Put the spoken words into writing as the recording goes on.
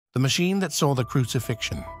The machine that saw the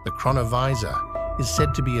crucifixion, the Chronovisor, is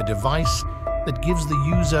said to be a device that gives the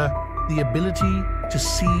user the ability to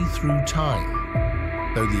see through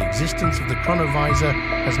time. Though the existence of the Chronovisor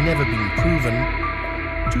has never been proven,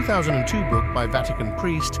 a 2002 book by Vatican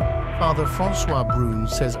priest Father Francois Brune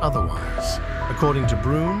says otherwise. According to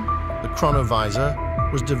Brune, the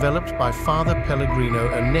Chronovisor was developed by Father Pellegrino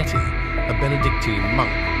Ernetti, a Benedictine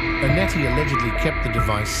monk. Ernetti allegedly kept the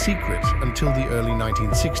device secret until the early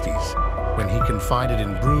 1960s, when he confided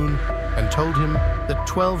in Brune and told him that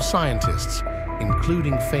 12 scientists,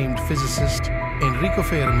 including famed physicist Enrico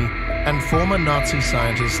Fermi and former Nazi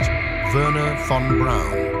scientist Werner von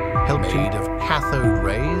Braun, helped made of cathode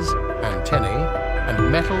rays, antennae,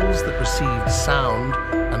 and metals that received sound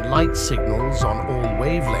and light signals on all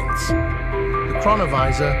wavelengths. The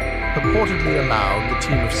Chronovisor purportedly allowed the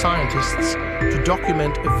team of scientists to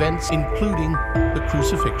document events including the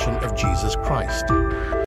crucifixion of Jesus Christ.